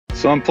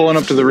So I'm pulling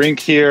up to the rink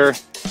here.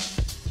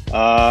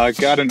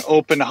 Got an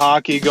open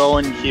hockey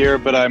going here,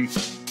 but I'm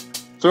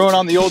throwing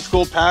on the old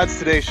school pads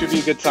today. Should be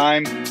a good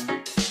time,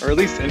 or at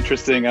least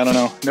interesting. I don't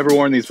know. Never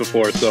worn these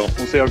before, so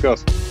we'll see how it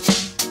goes.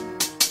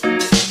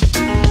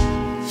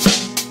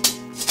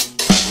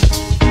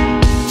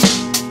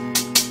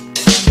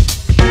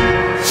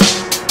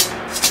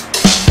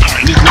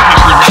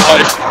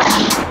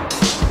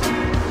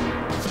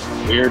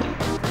 Weird.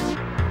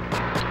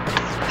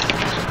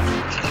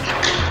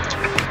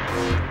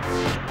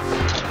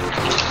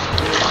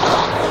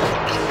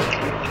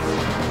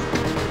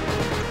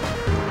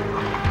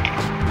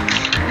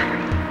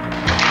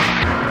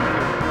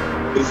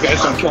 These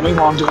guys don't kill me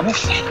while I'm doing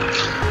this.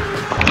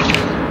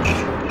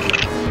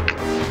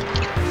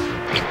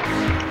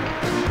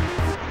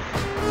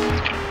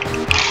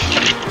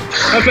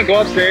 That's a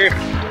glove save.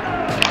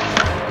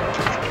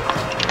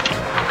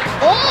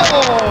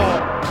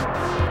 Oh!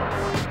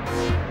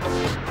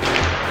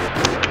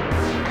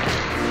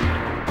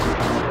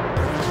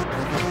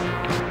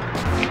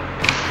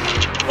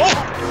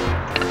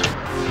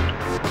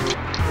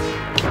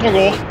 No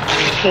goal.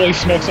 Holy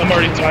smokes, I'm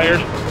already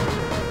tired.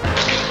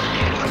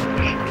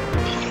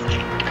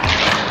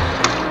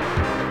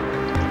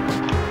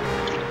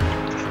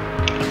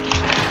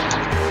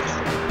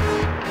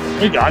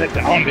 We got it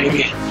down,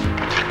 baby.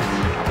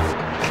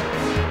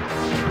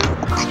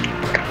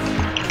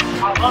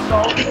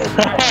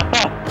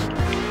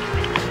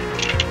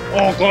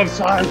 Oh, glove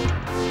side.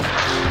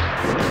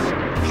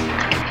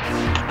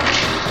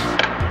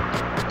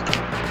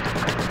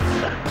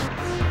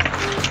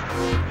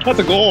 That's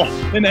a goal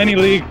in any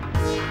league.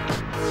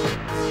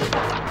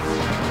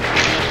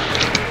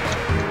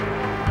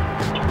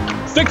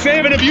 Stick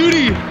save and a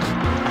beauty.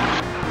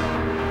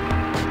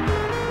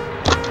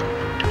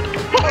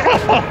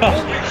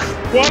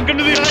 Welcome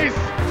to the ice.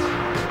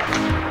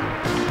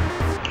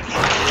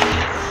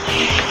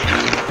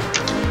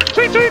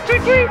 Tweet, tweet,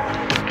 tweet, tweet.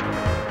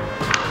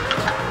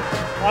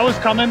 I was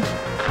coming.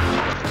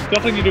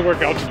 Definitely need to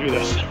work out to do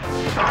this.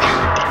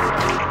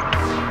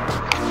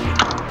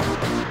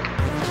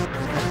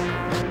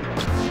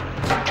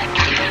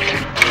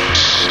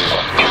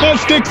 That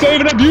stick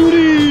saving a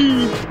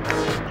beauty!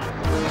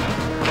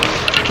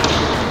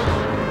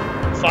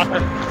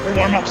 Soccer, for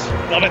warm-ups,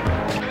 love it.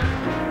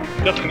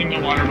 Definitely need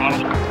my water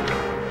bottle.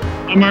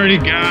 I'm already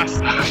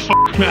gassed.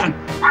 Fuck, man.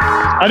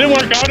 I didn't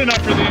work out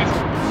enough for these.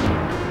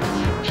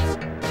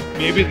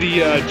 Maybe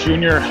the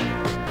junior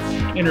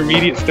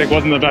intermediate stick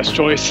wasn't the best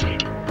choice.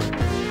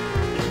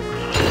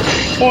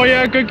 Oh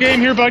yeah, good game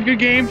here, bud, good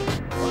game.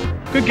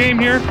 Good game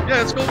here.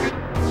 Yeah, let's go.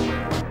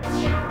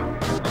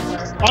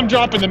 I'm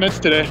dropping the mitts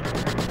today.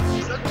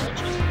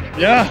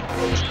 Yeah.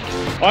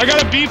 Oh, I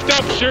got a beefed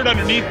up shirt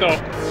underneath though.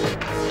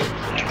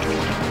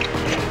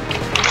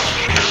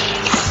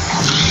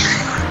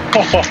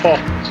 Oh.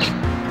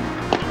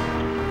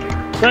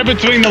 Right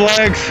between the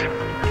legs.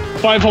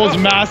 5 holes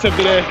massive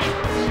today.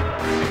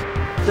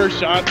 First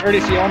shot, already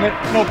feeling it.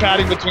 No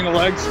padding between the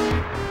legs.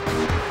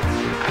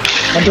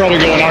 I'm probably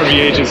going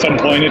RVH at some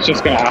point. It's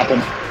just gonna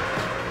happen.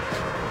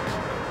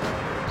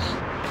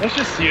 Let's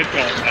just see it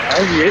go.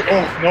 RVH.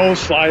 Oh, no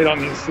slide on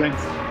these things.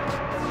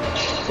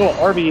 So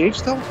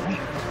RVH though?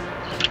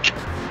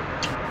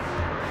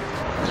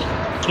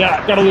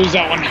 Yeah, gotta lose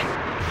that one.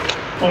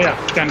 Oh yeah,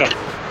 stand up.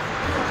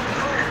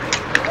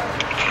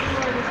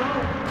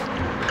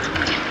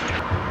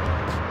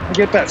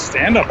 Get that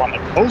stand up on the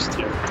post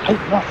here.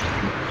 Tighten up.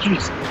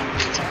 Jeez.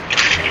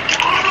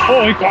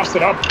 Oh, he crossed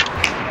it up.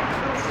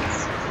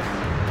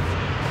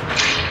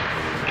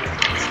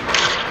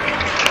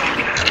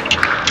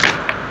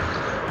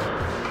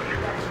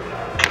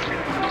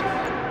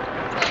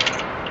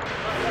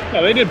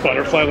 Yeah, they did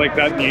butterfly like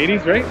that in the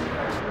 80s, right?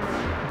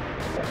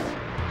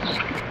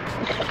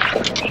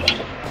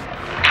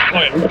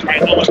 Oh,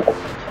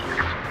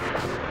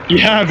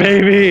 yeah,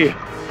 baby.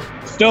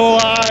 Still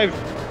alive.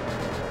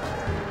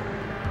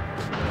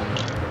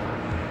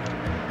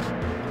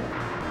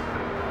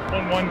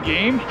 One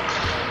game,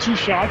 2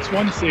 shots,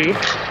 1 save.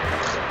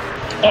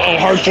 Uh-oh,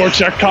 hard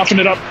forecheck, coughing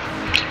it up.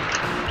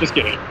 Just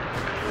kidding.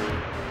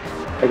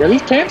 Like, are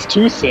these pants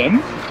too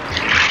thin?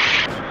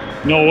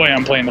 No way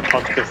I'm playing the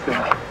puck this thing.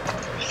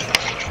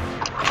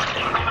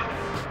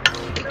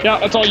 Yeah,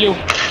 that's all you.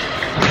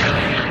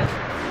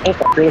 Oh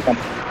fuck, here they come.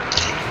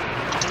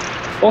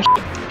 Oh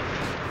shit.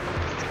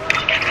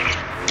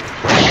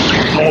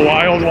 Oh,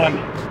 wild one.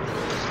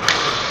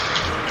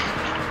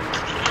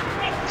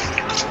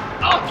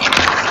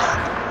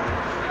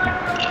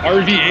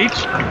 RVH.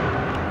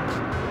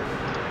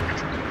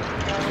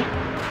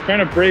 Trying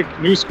to break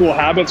new school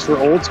habits for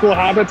old school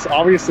habits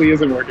obviously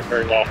isn't working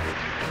very well.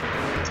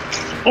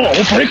 Oh,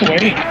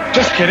 breakaway.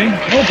 Just kidding.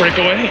 No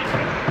breakaway.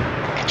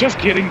 Just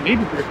kidding.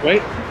 Maybe breakaway.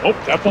 Oh,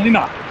 definitely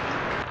not.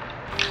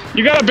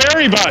 You got a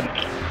berry, bud.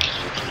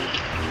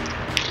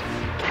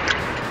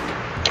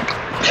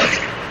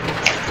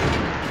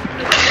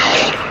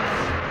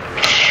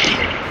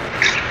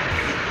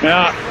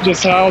 Yeah,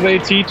 just how they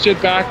teach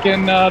it back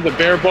in the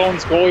bare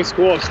bones goalie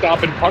school of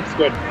stopping pucks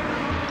good.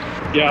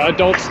 Yeah,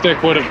 adult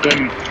stick would have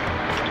been.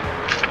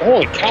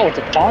 Holy cow, it's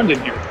a pond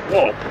in here.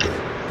 Whoa.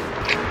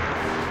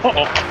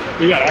 Uh-oh,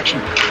 we got action.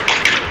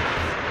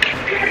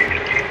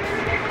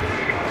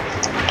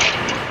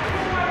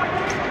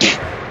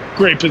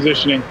 Great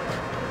positioning.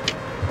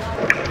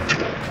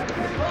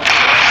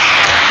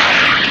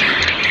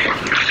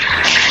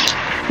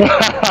 You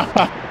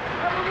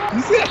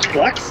see that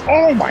flex?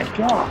 Oh my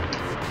god.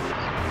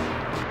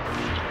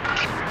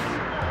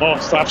 Oh,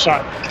 slap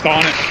shot. It's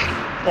on it.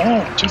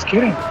 Oh, just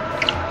kidding.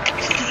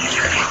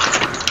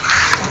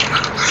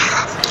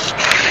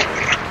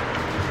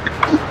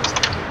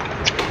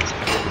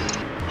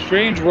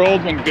 Strange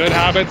world when good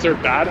habits are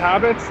bad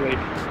habits. Like,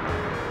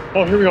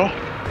 oh, here we go.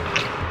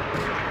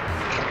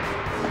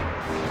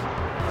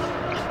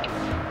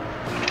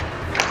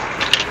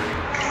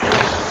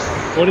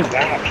 What is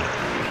that?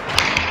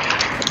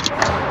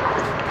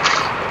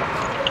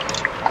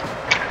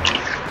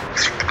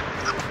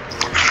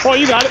 Oh,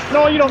 you got it.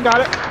 No, you don't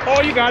got it.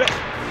 Oh, you got it.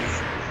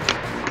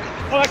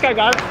 Oh, that guy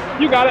got it.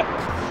 You got it.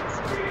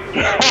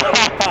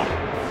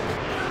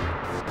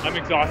 I'm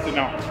exhausted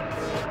now.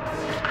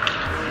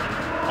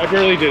 I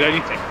barely did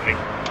anything. Like,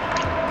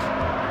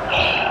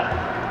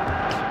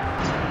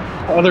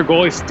 other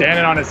goalie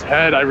standing on his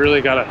head. I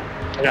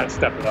gotta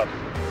step it up.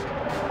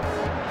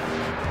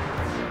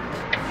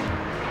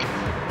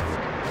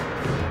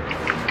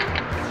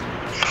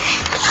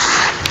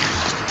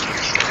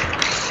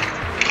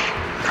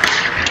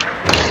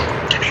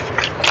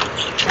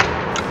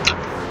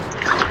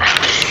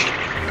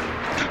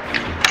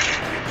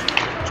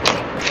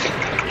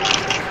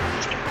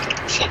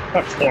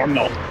 That form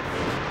though.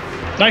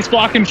 Nice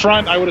block in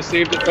front. I would have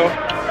saved it though.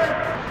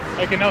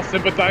 I can now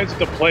sympathize with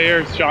the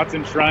players' shots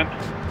in front.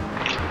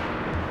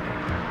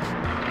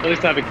 At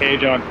least I have a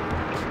cage on.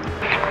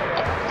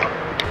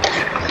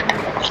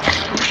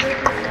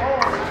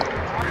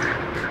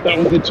 That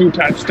was a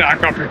 2-pad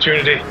stack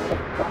opportunity.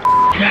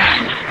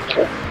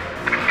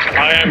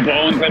 I am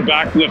Bones and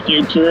Back to the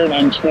Future, and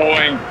I'm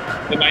showing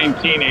the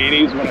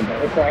 1980s what a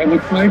butterfly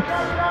looks like.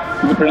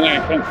 Apparently I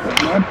can't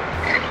stand that.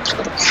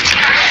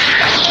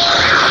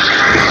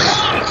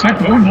 Sick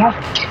move, huh?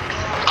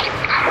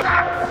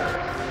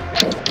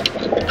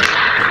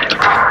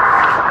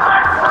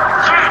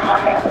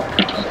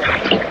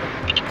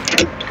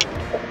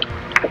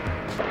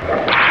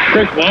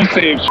 Great glove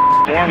save,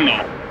 form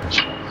though.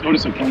 So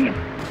disappointing.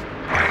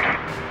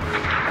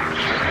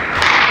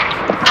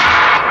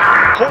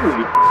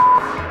 Holy.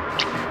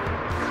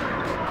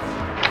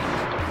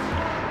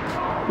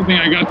 Good thing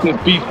I got this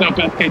beefed up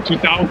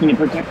SK2000 to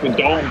protect the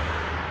dome.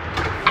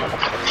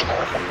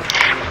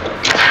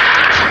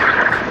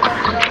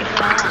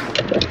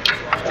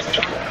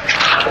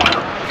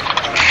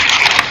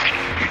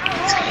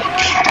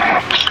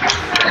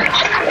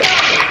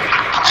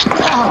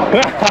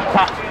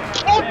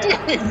 Oh,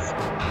 jeez!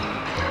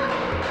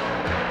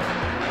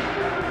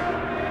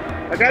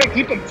 I gotta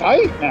keep them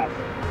tight now.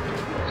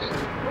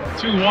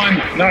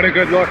 2-1, not a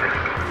good look.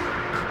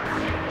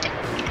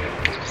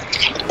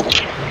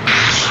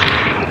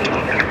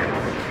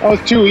 That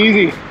was too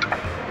easy.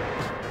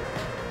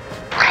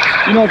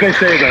 You know what they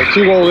say though,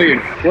 2-goal lead.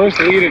 Worst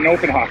lead in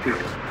open hockey.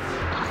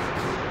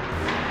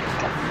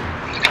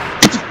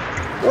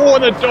 Oh,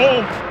 the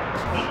dome!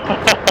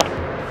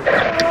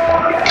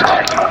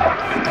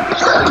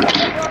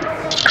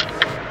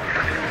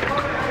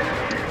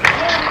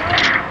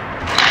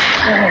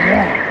 Oh,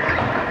 yeah.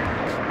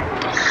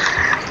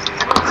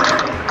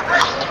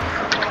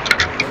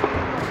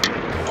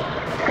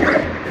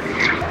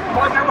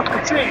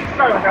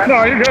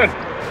 No, you're good.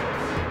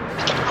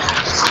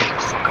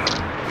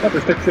 That's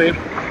a stick save.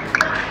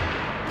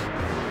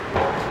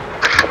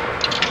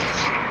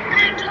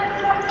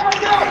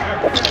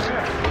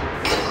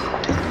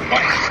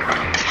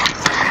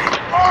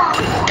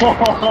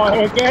 Oh,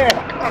 it was there.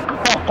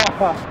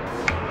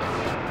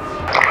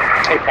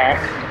 Hey, pass.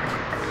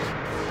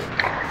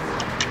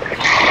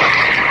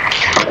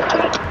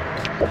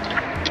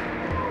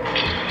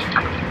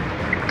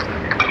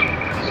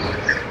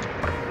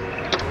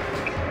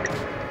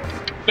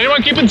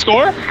 Anyone keeping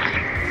score? I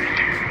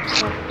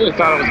really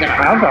thought I was gonna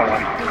have that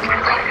one.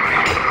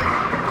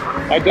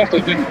 I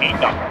definitely didn't have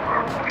that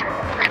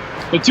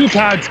one. The 2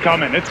 pads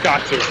coming, it's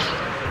got to.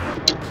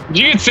 Did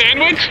you get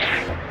sandwich?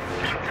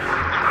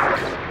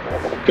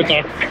 Good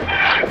luck.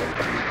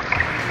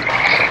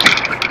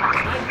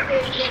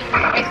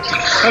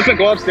 That's a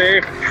glove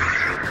save.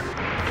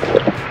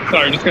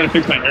 Sorry, just gotta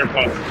fix my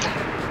AirPods.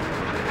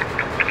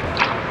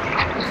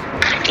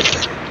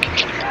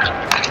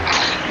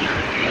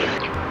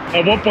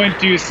 At what point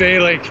do you say,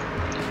 like,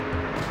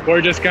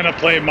 we're just gonna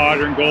play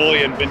modern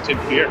goalie and vintage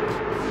beer?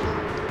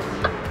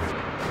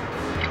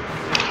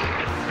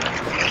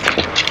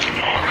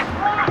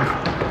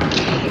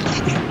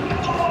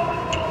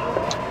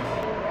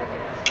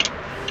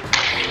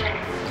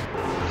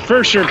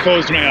 For sure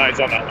closed my eyes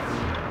on that one.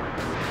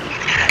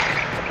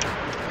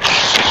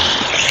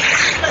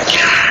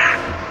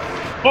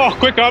 Oh,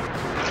 quick up.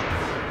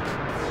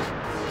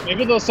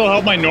 Maybe they'll still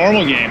help my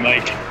normal game,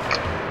 like.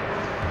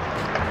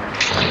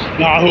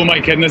 Nah, who am I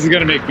kidding? This is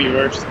gonna make me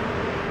worse.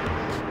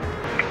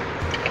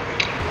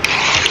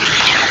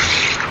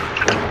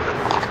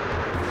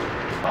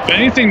 If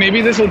anything,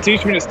 maybe this will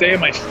teach me to stay on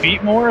my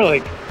feet more.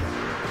 Like,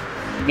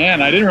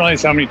 man, I didn't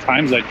realize how many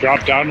times I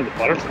dropped down to the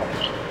butterfly.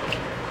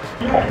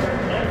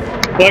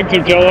 Legs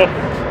are jello.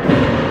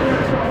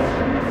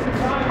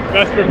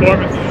 Best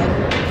performance.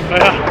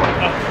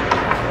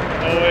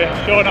 Oh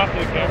yeah, showing off to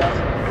the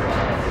camera.